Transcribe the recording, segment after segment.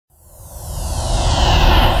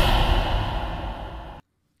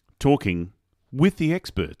Talking with the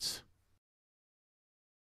experts.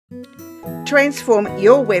 Transform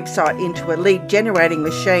your website into a lead generating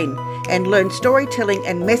machine and learn storytelling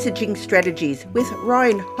and messaging strategies with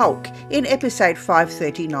Ryan Holck in episode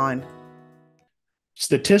 539.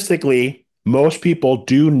 Statistically, most people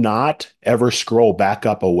do not ever scroll back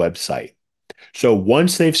up a website. So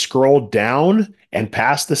once they've scrolled down and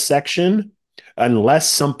past the section, unless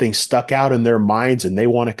something stuck out in their minds and they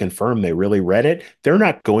want to confirm they really read it, they're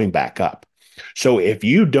not going back up. So if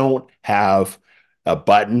you don't have a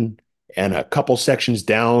button and a couple sections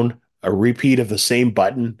down, a repeat of the same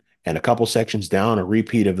button, and a couple sections down, a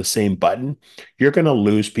repeat of the same button, you're going to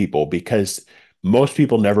lose people because most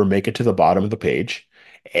people never make it to the bottom of the page.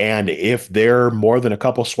 And if they're more than a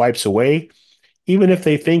couple swipes away, even if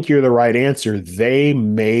they think you're the right answer, they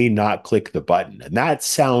may not click the button. And that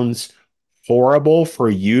sounds horrible for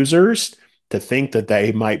users to think that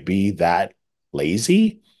they might be that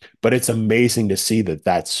lazy, but it's amazing to see that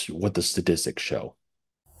that's what the statistics show.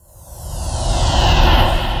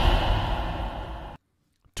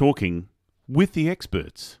 Talking with the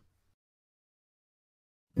experts.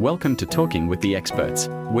 Welcome to Talking with the Experts,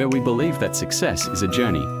 where we believe that success is a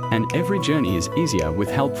journey, and every journey is easier with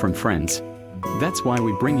help from friends. That's why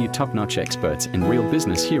we bring you top-notch experts and real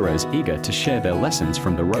business heroes eager to share their lessons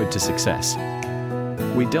from the road to success.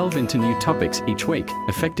 We delve into new topics each week: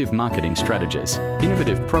 effective marketing strategies,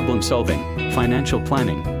 innovative problem solving, financial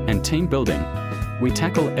planning, and team building. We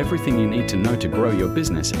tackle everything you need to know to grow your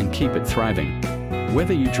business and keep it thriving.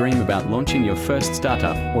 Whether you dream about launching your first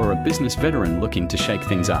startup or a business veteran looking to shake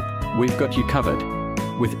things up, we've got you covered.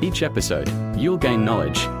 With each episode, you'll gain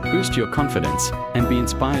knowledge, boost your confidence, and be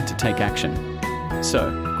inspired to take action.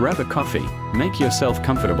 So, grab a coffee, make yourself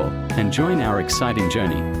comfortable, and join our exciting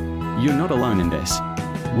journey. You're not alone in this.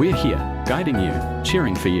 We're here, guiding you,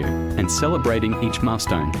 cheering for you, and celebrating each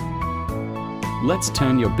milestone. Let's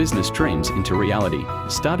turn your business dreams into reality,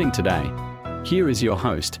 starting today. Here is your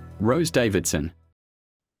host, Rose Davidson.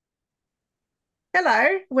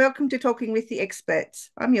 Hello, welcome to Talking with the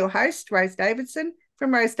Experts. I'm your host, Rose Davidson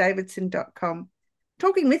from rosedavidson.com.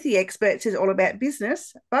 Talking with the Experts is all about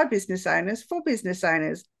business, by business owners, for business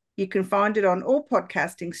owners. You can find it on all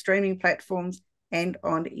podcasting streaming platforms and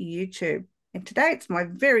on YouTube. And today it's my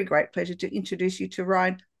very great pleasure to introduce you to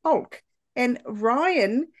Ryan Holck. And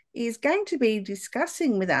Ryan is going to be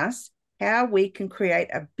discussing with us how we can create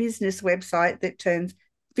a business website that turns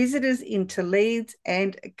visitors into leads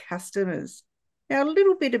and customers. Now, a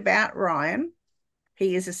little bit about Ryan.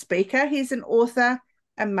 He is a speaker, he's an author,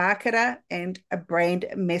 a marketer, and a brand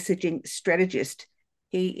messaging strategist.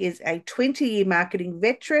 He is a 20-year marketing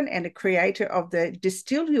veteran and a creator of the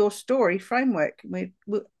Distill Your Story framework.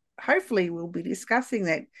 Hopefully we'll be discussing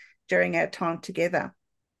that during our time together.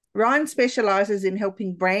 Ryan specialises in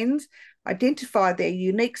helping brands identify their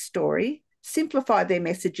unique story, simplify their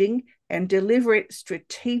messaging, and deliver it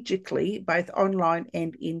strategically, both online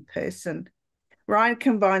and in person. Ryan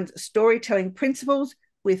combines storytelling principles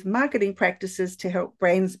with marketing practices to help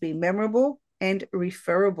brands be memorable and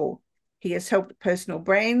referable. He has helped personal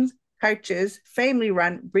brands, coaches,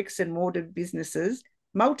 family-run bricks and mortar businesses,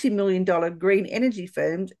 multi-million-dollar green energy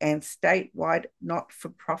firms, and statewide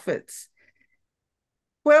not-for-profits.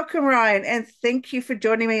 Welcome, Ryan, and thank you for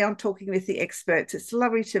joining me on Talking with the Experts. It's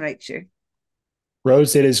lovely to meet you.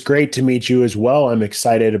 Rose, it is great to meet you as well. I'm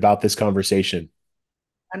excited about this conversation.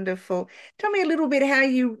 Wonderful. Tell me a little bit how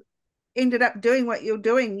you ended up doing what you're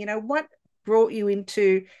doing. You know, what brought you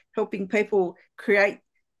into helping people create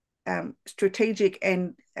strategic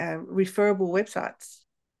and referable websites?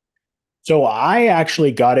 So I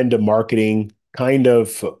actually got into marketing kind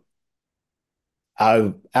of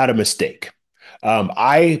out of mistake.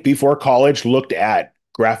 Before college, looked at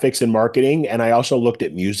graphics and marketing, and I also looked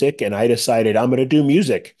at music, and I decided I'm going to do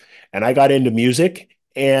music. And I got into music,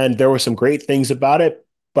 and there were some great things about it,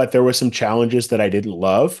 but there were some challenges that I didn't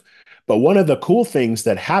love. But one of the cool things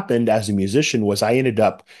that happened as a musician was I ended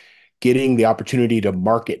up getting the opportunity to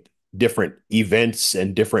market different events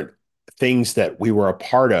and different things that we were a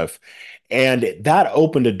part of. And that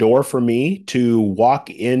opened a door for me to walk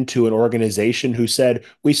into an organization who said,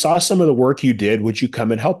 "We saw some of the work you did. Would you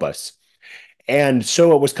come and help us?" And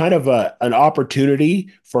so it was kind of an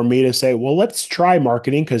opportunity for me to say, well, let's try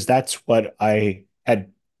marketing, because that's what I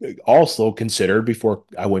had also considered before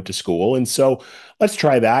I went to school. And so let's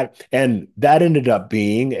try that. And that ended up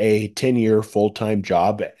being a 10-year full-time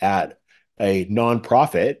job at a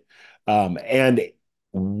nonprofit. And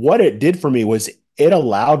what it did for me was it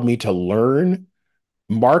allowed me to learn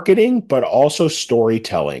marketing, but also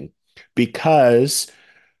storytelling, because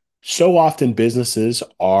so often businesses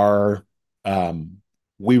are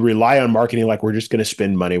we rely on marketing like we're just going to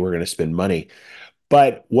spend money. We're going to spend money.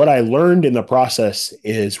 But what I learned in the process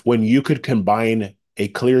is when you could combine a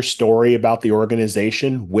clear story about the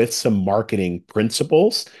organization with some marketing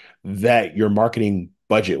principles, that your marketing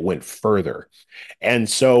budget went further. And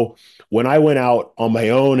so when I went out on my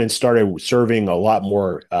own and started serving a lot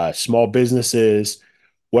more small businesses,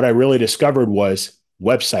 what I really discovered was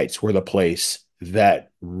websites were the place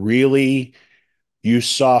that really you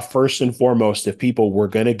saw first and foremost if people were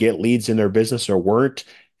going to get leads in their business or weren't,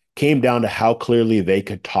 came down to how clearly they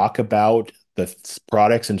could talk about the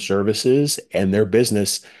products and services and their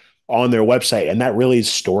business on their website. And that really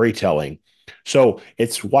is storytelling. So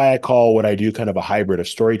it's why I call what I do kind of a hybrid of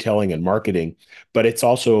storytelling and marketing, but it's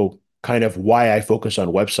also kind of why I focus on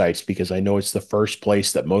websites, because I know it's the first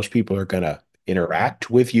place that most people are going to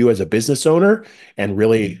interact with you as a business owner and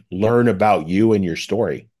really learn about you and your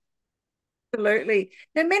story. Absolutely.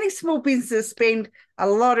 Now, many small businesses spend a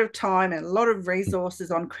lot of time and a lot of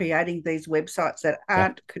resources on creating these websites that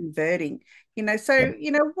aren't converting. So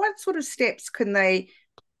what sort of steps can they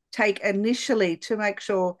take initially to make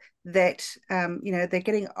sure that they're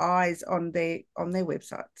getting eyes on their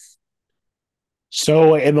websites?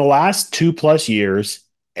 So in the last 2+ years,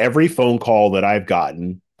 every phone call that I've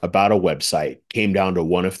gotten about a website came down to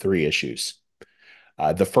one of three issues.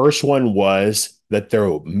 The first one was that their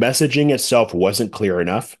messaging itself wasn't clear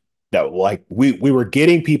enough, that like we were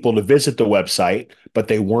getting people to visit the website, but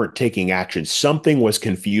they weren't taking action. Something was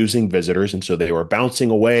confusing visitors. And so they were bouncing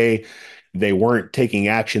away. They weren't taking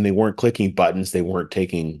action. They weren't clicking buttons. They weren't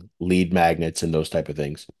taking lead magnets and those type of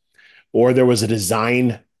things. Or there was a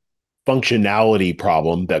design functionality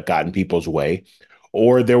problem that got in people's way,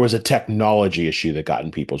 or there was a technology issue that got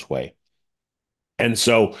in people's way. And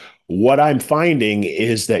so what I'm finding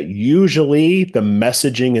is that usually the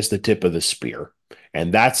messaging is the tip of the spear.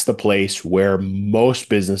 And that's the place where most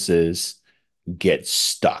businesses get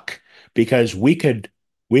stuck, because we could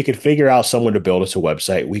figure out someone to build us a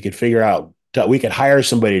website. We could hire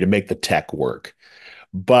somebody to make the tech work.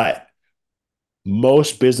 But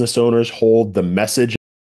most business owners hold the message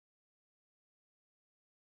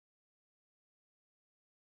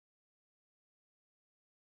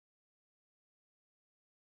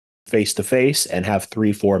face to face and have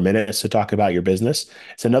 3-4 minutes to talk about your business.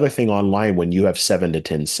 It's another thing online when you have 7 to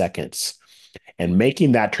 10 seconds. And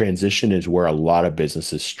making that transition is where a lot of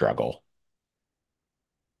businesses struggle.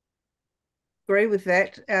 Agree with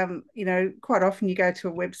that. Quite often you go to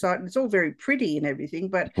a website and it's all very pretty and everything,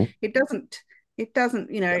 but it doesn't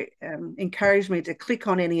encourage me to click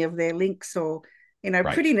on any of their links or, right.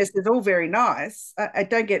 Prettiness is all very nice. I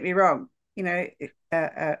don't get me wrong.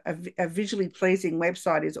 A visually pleasing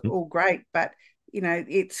website is all great, but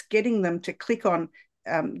it's getting them to click on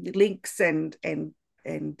links and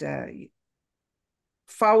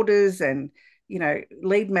folders and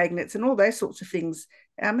lead magnets and all those sorts of things.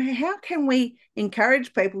 How can we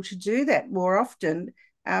encourage people to do that more often?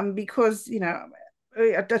 Because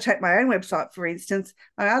I take my own website for instance.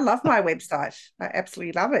 I love my website. I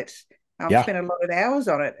absolutely love it. I've spent a lot of hours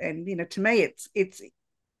on it, and to me it's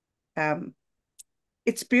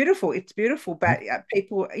beautiful. It's beautiful, but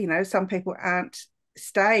people, some people aren't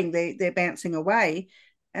staying. They're bouncing away,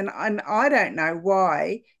 and I don't know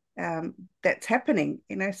why that's happening.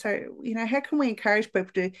 So how can we encourage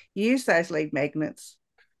people to use those lead magnets?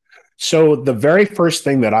 So the very first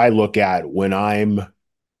thing that I look at when I'm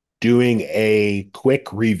doing a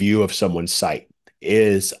quick review of someone's site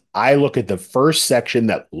is I look at the first section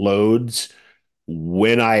that loads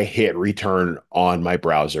when I hit return on my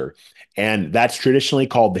browser. And that's traditionally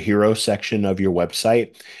called the hero section of your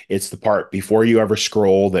website. It's the part before you ever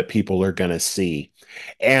scroll that people are going to see.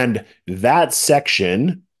 And that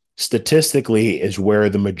section statistically is where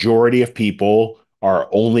the majority of people are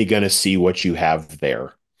only going to see what you have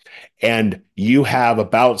there. And you have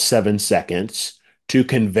about 7 seconds to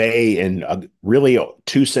convey in really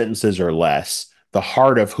 2 sentences or less the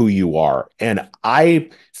heart of who you are. And I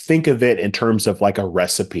think of it in terms of like a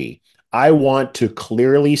recipe. I want to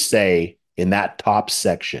clearly say in that top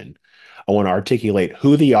section, I want to articulate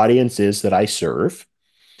who the audience is that I serve,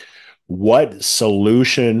 what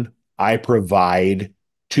solution I provide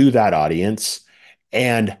to that audience,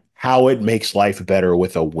 and how it makes life better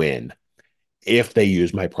with a win if they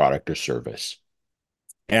use my product or service.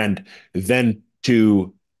 And then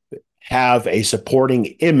to have a supporting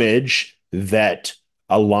image that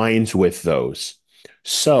aligns with those,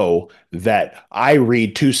 so that I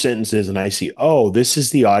read 2 sentences and I see, oh, this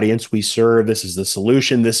is the audience we serve. This is the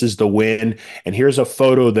solution. This is the win. And here's a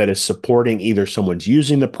photo that is supporting either someone's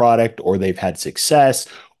using the product or they've had success,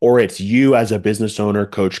 or it's you as a business owner,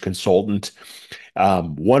 coach, consultant.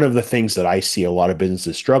 One of the things that I see a lot of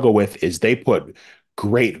businesses struggle with is they put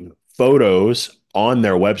great photos on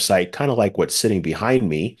their website, kind of like what's sitting behind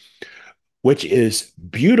me, which is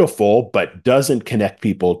beautiful, but doesn't connect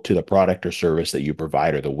people to the product or service that you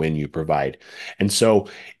provide or the win you provide. And so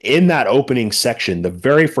in that opening section, the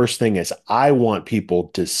very first thing is I want people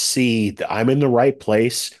to see that I'm in the right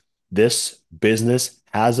place. This business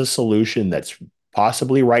has a solution that's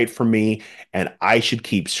possibly right for me, and I should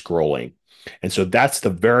keep scrolling. And so that's the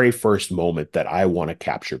very first moment that I want to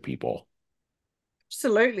capture people.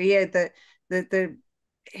 Absolutely, yeah. The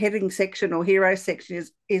heading section or hero section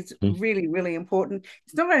is really, really important.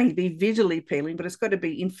 It's not only to be visually appealing, but it's got to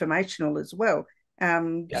be informational as well,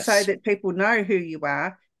 Yes. so that people know who you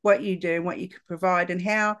are, what you do, and what you can provide, and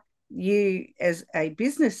how you as a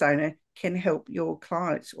business owner can help your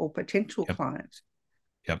clients or potential clients.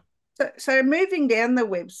 Yep. So moving down the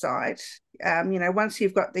website, once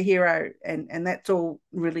you've got the hero and that's all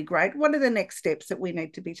really great, what are the next steps that we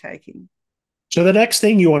need to be taking? So the next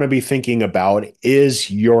thing you want to be thinking about is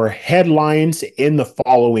your headlines in the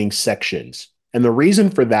following sections. And the reason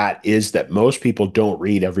for that is that most people don't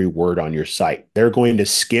read every word on your site. They're going to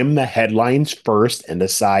skim the headlines first and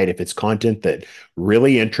decide if it's content that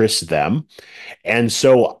really interests them. And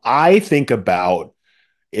so I think about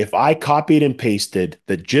if I copied and pasted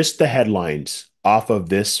just the headlines off of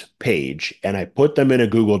this page and I put them in a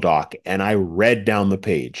Google Doc and I read down the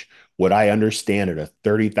page, would I understand at a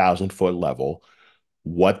 30,000 foot level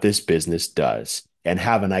what this business does and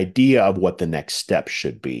have an idea of what the next step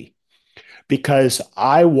should be? Because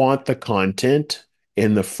I want the content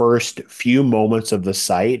in the first few moments of the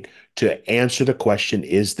site to answer the question,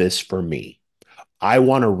 is this for me? I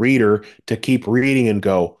want a reader to keep reading and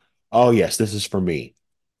go, oh, yes, this is for me.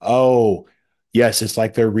 Oh, yes, it's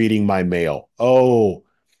like they're reading my mail. Oh,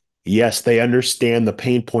 yes, they understand the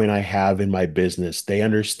pain point I have in my business. They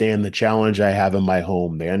understand the challenge I have in my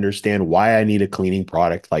home. They understand why I need a cleaning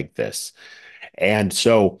product like this. And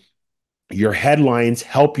so your headlines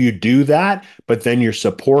help you do that, but then your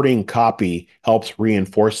supporting copy helps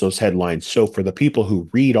reinforce those headlines. So for the people who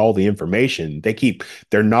read all the information,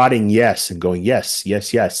 they're nodding yes and going, yes,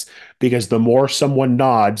 yes, yes. Because the more someone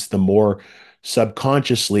nods, the more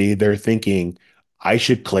subconsciously they're thinking, I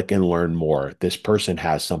should click and learn more. This person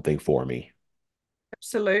has something for me.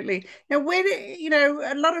 Absolutely. Now, where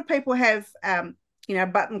a lot of people have,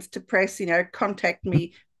 buttons to press, contact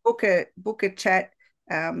me, book a chat,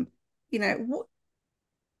 download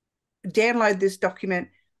this document.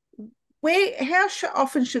 How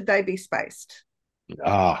often should they be spaced?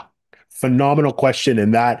 Phenomenal question.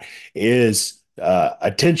 And that is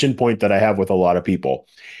a tension point that I have with a lot of people.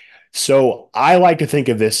 So I like to think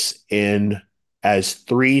of this as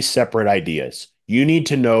three separate ideas. You need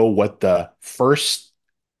to know what the first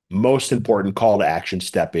most important call to action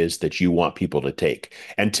step is that you want people to take.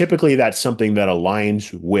 And typically that's something that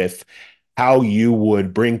aligns with how you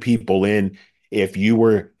would bring people in if you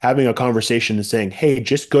were having a conversation and saying, hey,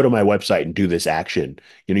 just go to my website and do this action.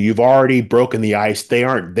 You've already broken the ice. They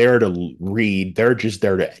aren't there to read. They're just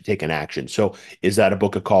there to take an action. So is that a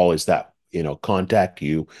book a call? Is that, contact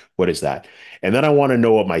you? What is that? And then I want to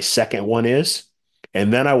know what my second one is.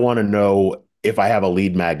 And then I want to know if I have a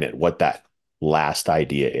lead magnet, what that last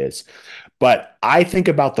idea is. But I think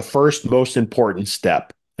about the first most important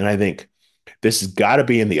step. And I think this has got to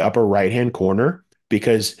be in the upper right-hand corner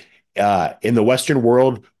because in the Western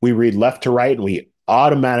world, we read left to right and we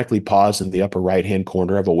automatically pause in the upper right-hand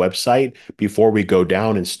corner of a website before we go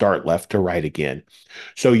down and start left to right again.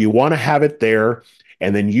 So you want to have it there,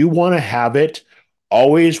 and then you want to have it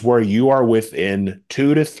always where you are within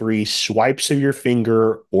 2 to 3 swipes of your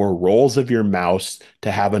finger or rolls of your mouse to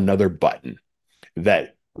have another button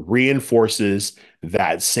that reinforces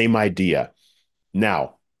that same idea.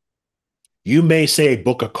 Now, you may say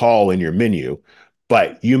book a call in your menu,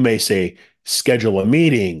 but you may say schedule a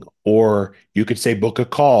meeting, or you could say book a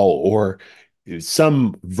call or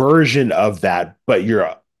some version of that, but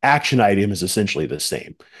your action item is essentially the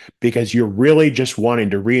same because you're really just wanting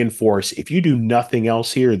to reinforce, if you do nothing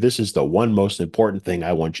else here, this is the one most important thing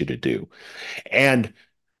I want you to do. And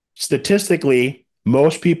statistically,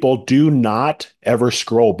 most people do not ever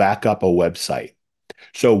scroll back up a website.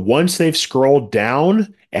 So once they've scrolled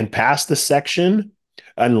down and past the section,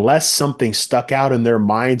 unless something stuck out in their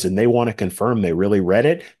minds and they want to confirm they really read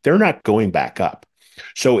it, they're not going back up.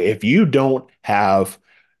 So if you don't have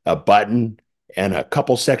a button and a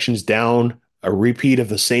couple sections down, a repeat of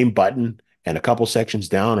the same button, and a couple sections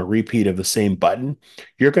down, a repeat of the same button,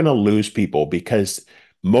 you're going to lose people because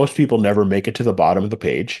most people never make it to the bottom of the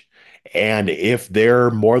page. And if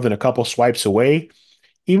they're more than a couple swipes away,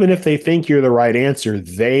 even if they think you're the right answer,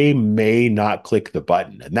 they may not click the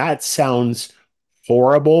button. And that sounds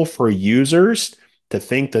horrible for users to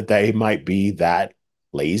think that they might be that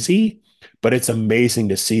lazy, but it's amazing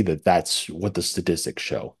to see that that's what the statistics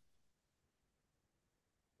show.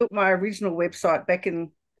 My original website back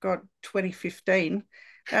in 2015,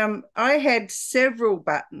 I had several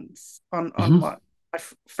buttons on my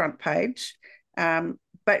front page,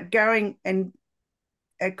 but going and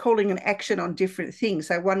calling an action on different things.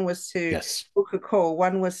 So one was to book a call,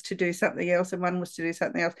 one was to do something else, and one was to do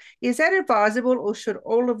something else. Is that advisable, or should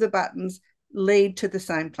all of the buttons lead to the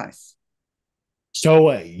same place?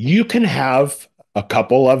 So you can have a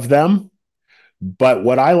couple of them, but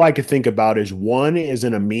what I like to think about is one is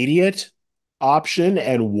an immediate option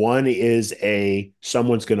and one is a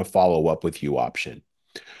someone's going to follow up with you option.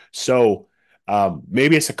 So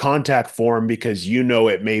maybe it's a contact form because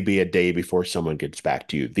it may be a day before someone gets back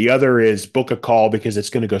to you. The other is book a call because it's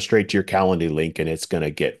going to go straight to your Calendly link and it's going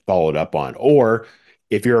to get followed up on. Or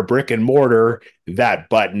if you're a brick and mortar, that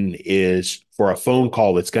button is for a phone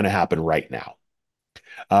call that's going to happen right now.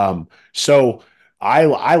 So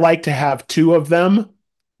I like to have two of them,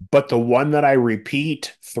 but the one that I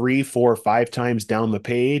repeat 3, 4, 5 times down the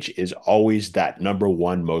page is always that number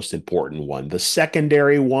one most important one. The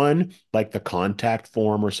secondary one, like the contact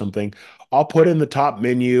form or something, I'll put in the top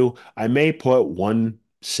menu. I may put one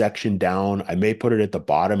section down. I may put it at the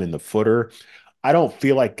bottom in the footer. I don't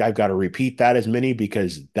feel like I've got to repeat that as many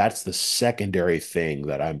because that's the secondary thing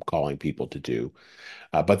that I'm calling people to do.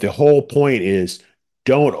 But the whole point is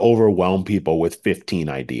don't overwhelm people with 15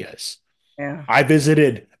 ideas. Yeah. I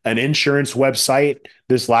visited an insurance website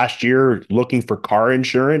this last year looking for car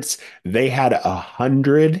insurance. They had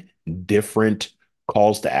 100 different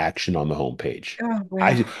calls to action on the homepage. Oh,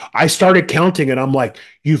 wow. I started counting and I'm like,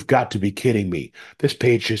 you've got to be kidding me. This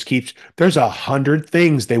page just keeps, there's 100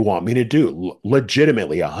 things they want me to do.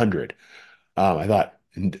 Legitimately 100. I thought,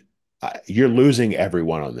 you're losing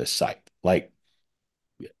everyone on this site. Like,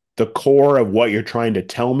 the core of what you're trying to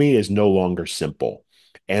tell me is no longer simple.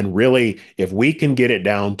 And really, if we can get it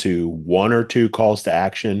down to 1 or 2 calls to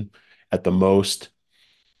action at the most,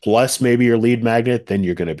 plus maybe your lead magnet, then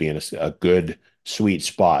you're going to be in a good sweet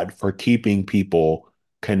spot for keeping people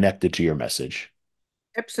connected to your message.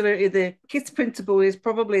 Absolutely. The KISS principle is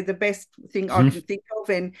probably the best thing I can think of.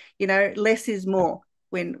 And, less is more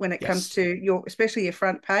when it comes to especially your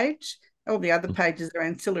front page. All the other pages are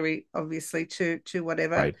ancillary, obviously, to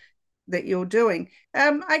whatever that you're doing.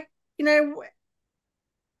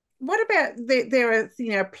 What about there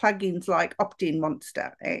are plugins like Opt-in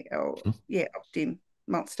Monster Opt-in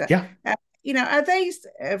Monster. Yeah. Are these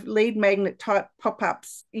lead magnet type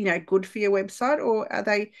pop-ups good for your website, or are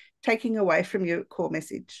they taking away from your core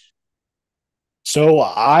message? So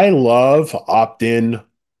I love opt-in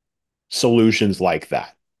solutions like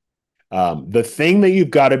that. The thing that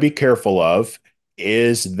you've got to be careful of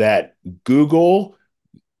is that Google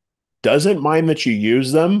doesn't mind that you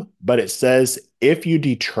use them, but it says if you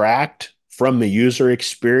detract from the user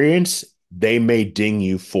experience, they may ding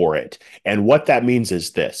you for it. And what that means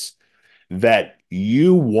is this, that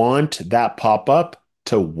you want that pop-up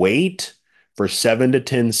to wait for 7 to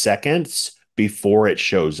 10 seconds before it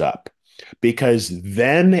shows up, because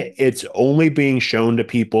then it's only being shown to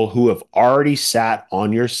people who have already sat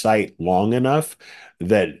on your site long enough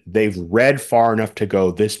that they've read far enough to go,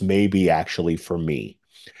 this may be actually for me.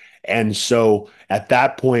 And so at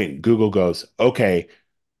that point, Google goes, okay,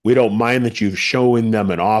 we don't mind that you've shown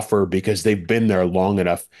them an offer because they've been there long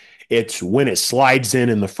enough. It's when it slides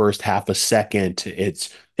in the first half a second,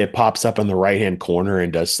 it pops up in the right-hand corner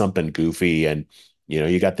and does something goofy. And,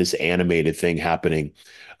 you got this animated thing happening.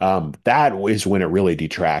 That is when it really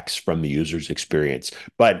detracts from the user's experience.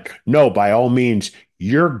 But no, by all means,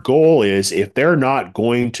 your goal is if they're not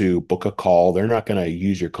going to book a call, they're not going to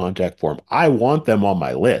use your contact form. I want them on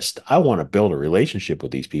my list. I want to build a relationship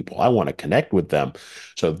with these people. I want to connect with them.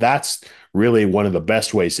 So that's really one of the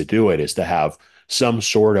best ways to do it, is to have some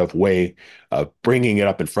sort of way of bringing it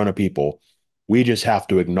up in front of people. We just have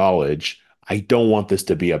to acknowledge, I don't want this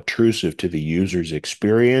to be obtrusive to the user's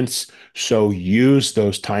experience. So use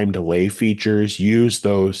those time delay features, use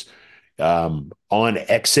those on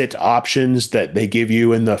exit options that they give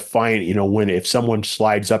you in the if someone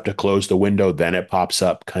slides up to close the window, then it pops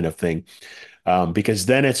up kind of thing. Because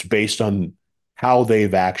then it's based on how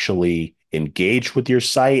they've actually engaged with your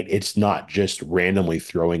site. It's not just randomly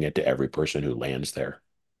throwing it to every person who lands there.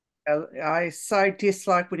 I so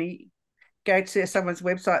dislike when you go to someone's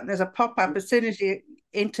website and there's a pop-up as soon as you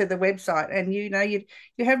enter the website, and you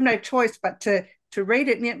have no choice but to read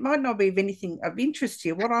it, and it might not be of anything of interest to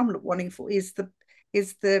you. What I'm wanting for is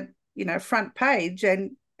is the front page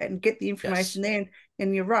and get the information Yes. there.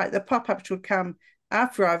 And you're right, the pop-up should come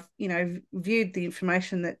after I've viewed the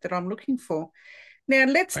information that I'm looking for. Now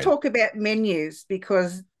let's Right. talk about menus,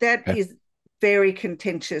 because that Okay. is very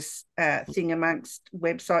contentious thing amongst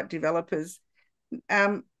website developers.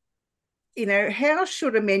 How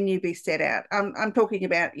should a menu be set out? I'm talking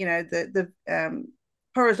about the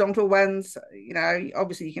horizontal ones.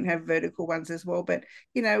 Obviously you can have vertical ones as well, but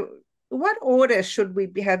what order should we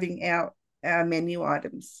be having our menu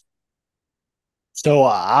items? So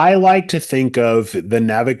I like to think of the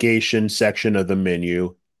navigation section of the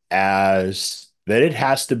menu as that it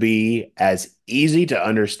has to be as easy to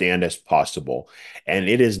understand as possible. And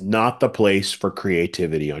it is not the place for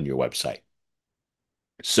creativity on your website.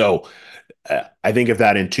 So I think of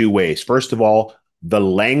that in two ways. First of all, the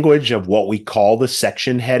language of what we call the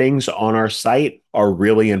section headings on our site are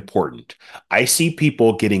really important. I see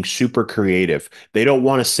people getting super creative. They don't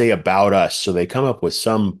want to say about us, so they come up with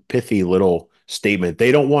some pithy little statement.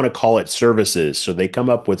 They don't want to call it services, so they come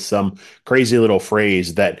up with some crazy little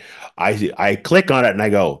phrase that I click on it and I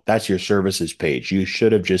go, that's your services page. You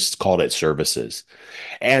should have just called it services.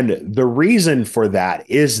 And the reason for that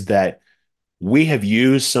is that we have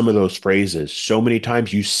used some of those phrases so many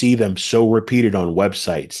times. You see them so repeated on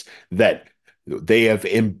websites that they have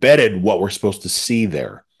embedded what we're supposed to see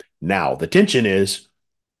there. Now, the tension is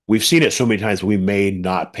we've seen it so many times, we may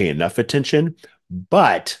not pay enough attention,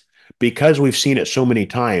 but because we've seen it so many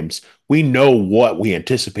times, we know what we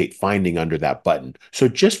anticipate finding under that button. So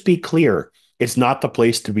just be clear. It's not the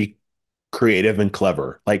place to be creative and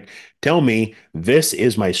clever. Like, tell me, this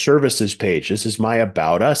is my services page. This is my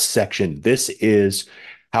about us section. This is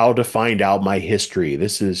how to find out my history.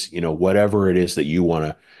 This is, whatever it is that you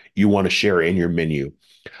want to share in your menu.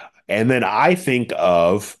 And then I think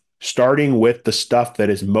of starting with the stuff that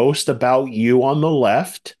is most about you on the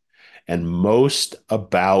left and most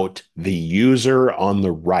about the user on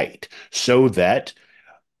the right, so that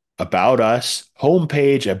about us,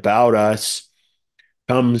 homepage, about us,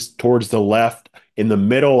 comes towards the left. In the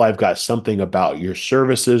middle, I've got something about your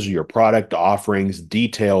services, your product offerings,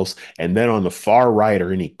 details. And then on the far right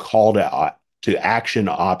are any call to action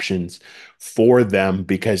options for them.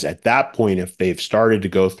 Because at that point, if they've started to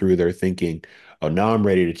go through, they're thinking, oh, now I'm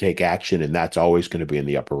ready to take action. And that's always going to be in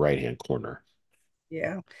the upper right-hand corner.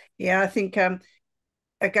 Yeah. I think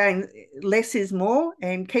again, less is more,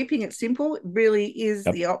 and keeping it simple really is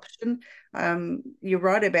Yep. the option. You're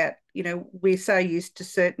right about, we're so used to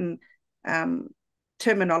certain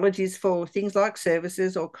terminologies for things like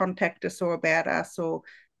services or contact us or about us, or,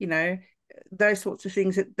 those sorts of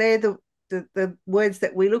things, that they're the words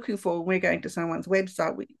that we're looking for when we're going to someone's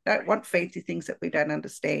website. We don't want fancy things that we don't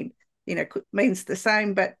understand. Means the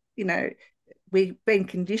same, but, we've been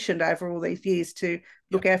conditioned over all these years to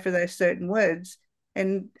look out for those certain words.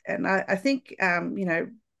 And I think,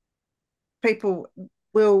 people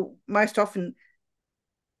will most often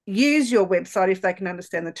use your website if they can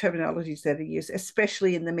understand the terminologies that are used,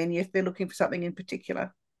 especially in the menu if they're looking for something in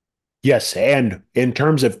particular. Yes. And in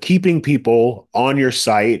terms of keeping people on your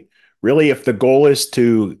site, really, if the goal is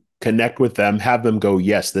to connect with them, have them go,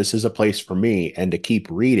 yes, this is a place for me, and to keep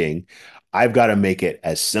reading, I've got to make it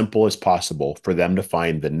as simple as possible for them to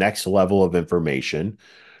find the next level of information,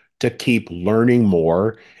 to keep learning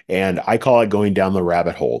more. And I call it going down the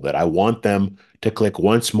rabbit hole, that I want them to click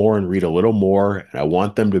once more and read a little more. And I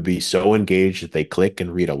want them to be so engaged that they click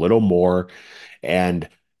and read a little more, and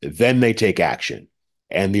then they take action.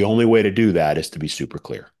 And the only way to do that is to be super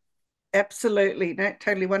clear. Absolutely. No,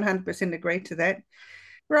 totally 100% agree to that.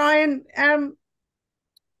 Ryan,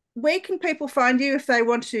 where can people find you if they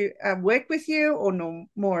want to work with you or know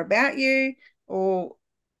more about you, or,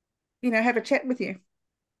 have a chat with you?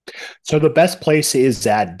 So the best place is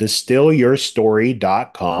at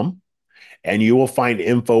distillyourstory.com, and you will find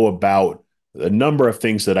info about a number of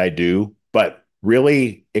things that I do, but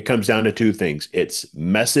really it comes down to two things. It's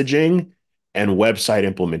messaging and website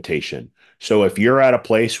implementation. So if you're at a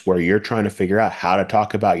place where you're trying to figure out how to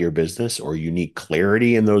talk about your business, or you need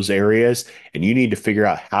clarity in those areas and you need to figure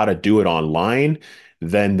out how to do it online,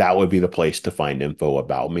 then that would be the place to find info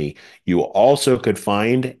about me. You also could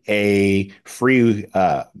find a free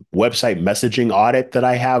website messaging audit that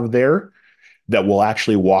I have there that will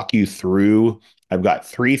actually walk you through. I've got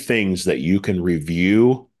 3 things that you can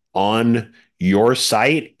review on your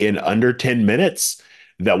site in under 10 minutes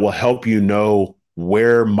that will help you know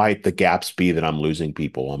where might the gaps be that I'm losing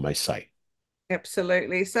people on my site.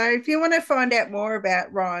 Absolutely. So if you want to find out more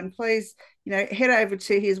about Ryan, please, head over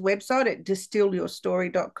to his website at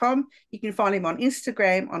distillyourstory.com. You can find him on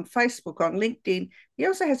Instagram, on Facebook, on LinkedIn. He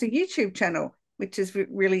also has a YouTube channel which is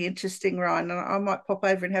really interesting, Ryan. And I might pop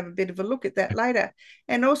over and have a bit of a look at that later.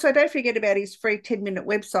 And also, don't forget about his free 10-minute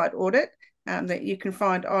website audit that you can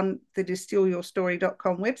find on the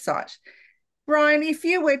distillyourstory.com website. Ryan, if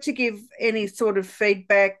you were to give any sort of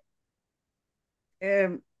feedback,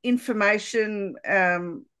 information, I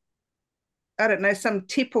don't know, some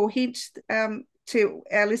tip or hint to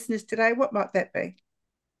our listeners today, what might that be?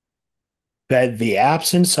 That the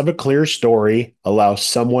absence of a clear story allows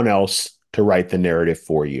someone else to write the narrative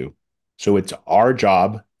for you. So it's our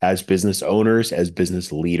job as business owners, as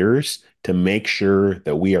business leaders, to make sure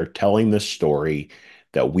that we are telling the story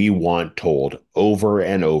that we want told over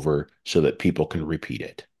and over so that people can repeat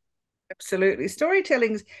it. Absolutely.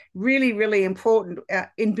 Storytelling is really, really important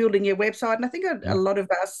in building your website. And I think a lot of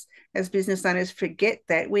us as business owners forget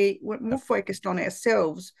that. We're more focused on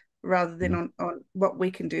ourselves rather than on what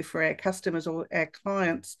we can do for our customers or our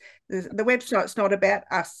clients. The website's not about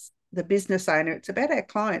us, the business owner. It's about our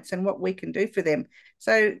clients and what we can do for them.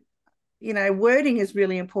 So, wording is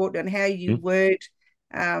really important, and how you word,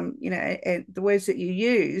 and the words that you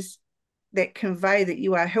use that convey that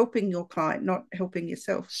you are helping your client, not helping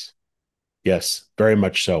yourself. Yes, very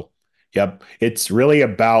much so. Yep. It's really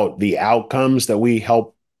about the outcomes that we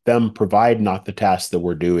help them provide, not the tasks that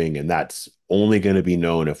we're doing. And that's only going to be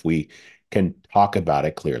known if we can talk about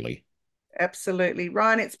it clearly. Absolutely.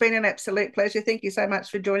 Ryan, it's been an absolute pleasure. Thank you so much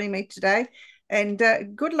for joining me today. And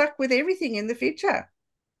good luck with everything in the future.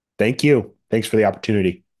 Thank you. Thanks for the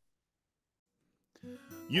opportunity.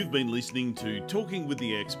 You've been listening to Talking with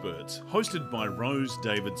the Experts, hosted by Rose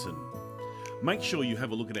Davidson. Make sure you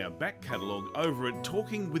have a look at our back catalogue over at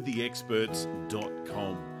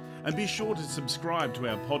talkingwiththeexperts.com. And be sure to subscribe to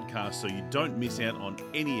our podcast so you don't miss out on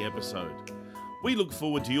any episode. We look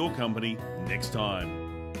forward to your company next time.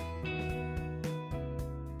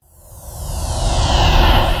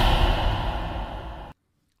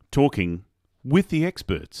 Talking with the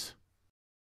Experts.